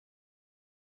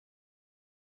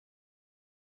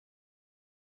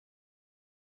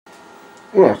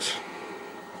Right,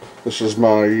 this is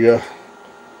my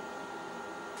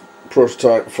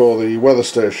prototype for the weather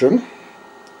station.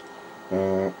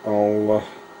 I'll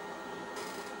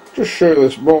just show you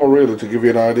this more really to give you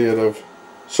an idea of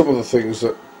some of the things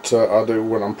that I do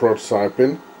when I'm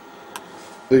prototyping.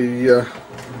 The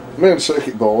main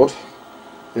circuit board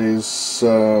is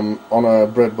on a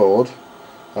breadboard,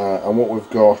 and what we've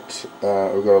got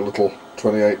a little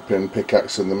 28-pin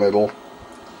picaxe in the middle.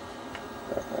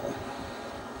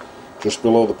 Just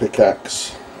below the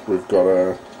picaxe we've got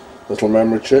a little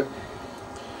memory chip,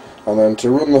 and then to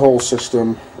run the whole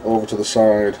system over to the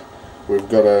side we've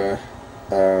got a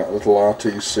little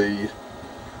RTC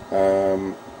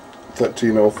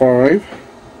 1305,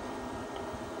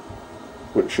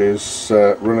 which is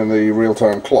running the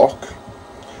real-time clock,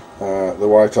 the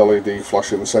white LED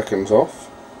flashing the seconds off.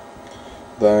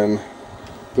 Then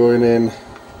going in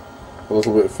a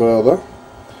little bit further,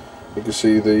 you can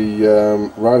see the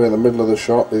right in the middle of the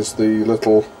shot is the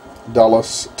little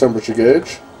Dallas temperature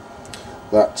gauge.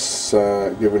 That's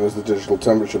giving us the digital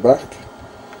temperature back.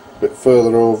 A bit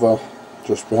further over,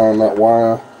 just behind that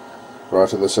wire,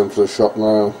 right in the centre of the shot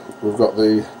now, we've got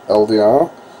the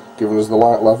LDR giving us the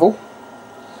light level,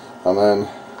 and then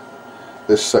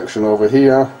this section over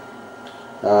here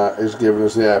is giving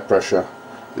us the air pressure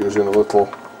using a little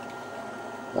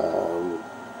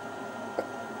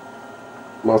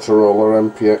Motorola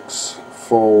MPX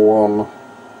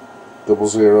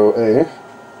 4100A,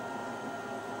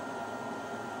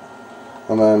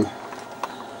 and then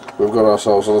we've got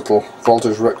ourselves a little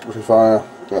voltage rectifier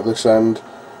at this end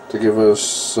to give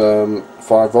us 5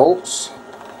 volts,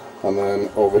 and then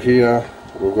over here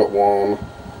we've got one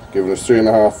giving us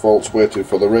 3.5 volts, waiting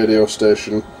for the radio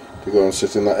station to go and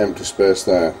sit in that empty space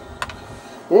there.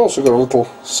 We've also got a little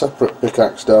separate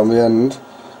picaxe down the end,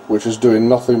 which is doing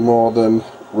nothing more than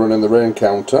running the rain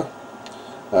counter.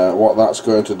 What that's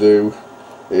going to do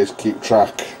is keep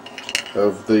track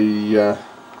of the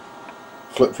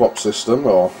flip-flop system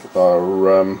or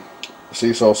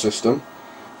seesaw system.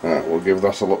 We'll give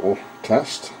that a little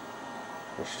test.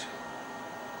 Just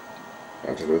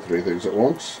trying to do 3 things at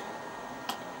once.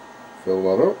 Fill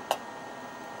that up,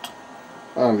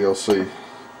 and you'll see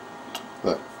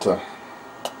that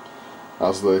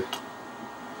as the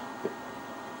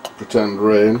pretend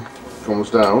rain comes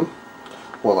down,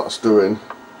 what that's doing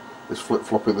is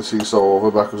flip-flopping the seesaw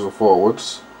over backwards and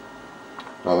forwards.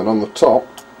 Now then, on the top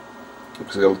you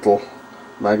can see a little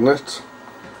magnet,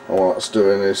 and what that's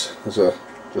doing is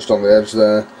just on the edge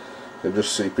there, you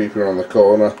just see peeping around the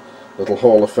corner, little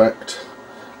Hall effect.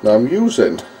 Now I'm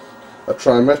using a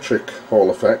trimetric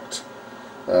Hall effect.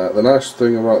 The nice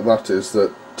thing about that is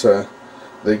that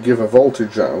they give a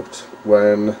voltage out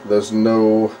when there's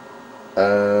no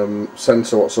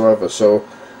sensor whatsoever, so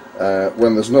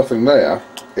when there's nothing there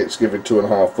it's giving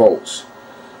 2.5 volts.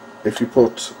 If you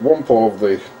put one pole of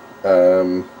the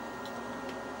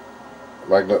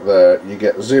magnet there, you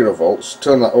get 0 volts.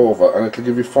 Turn that over and it'll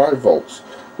give you 5 volts,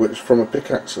 which from a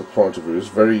picaxe point of view is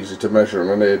very easy to measure on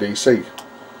an ADC.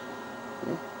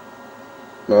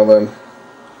 Now then,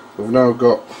 we've now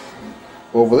got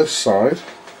over this side,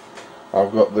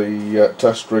 I've got the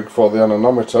test rig for the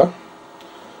anemometer.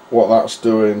 What that's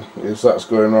doing is that's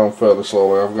going around fairly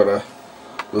slowly. I've got a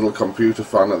little computer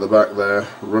fan at the back there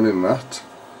running that,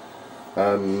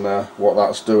 and what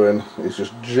that's doing is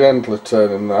just gently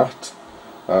turning that,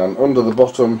 and under the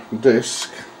bottom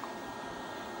disc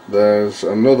there's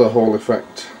another Hall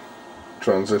effect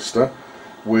transistor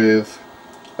with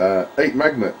 8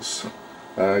 magnets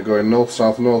going north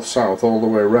south all the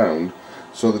way around,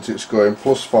 so that it's going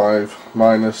 +5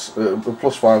 minus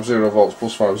 +5 0 volts,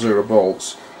 +5 0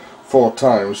 volts 4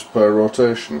 times per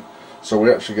rotation. So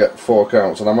we actually get 4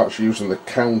 counts, and I'm actually using the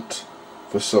count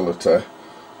facility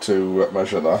to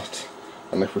measure that.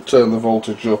 And if we turn the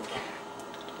voltage up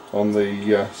on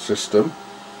the system,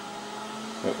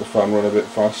 let the fan run a bit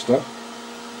faster,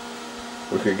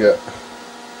 we can get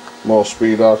more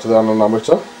speed out of the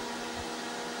anemometer.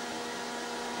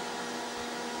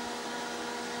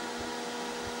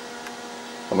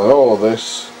 And then all of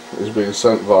this is being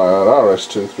sent via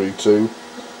RS-232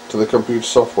 to the computer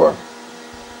software.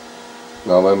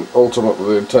 Now then,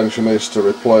 ultimately the intention is to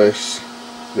replace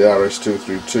the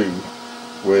RS-232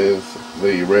 with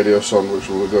the radio sound, which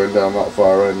will be going down that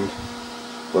far end,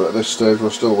 but at this stage we're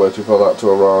still waiting for that to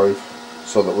arrive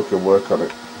so that we can work on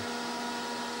it.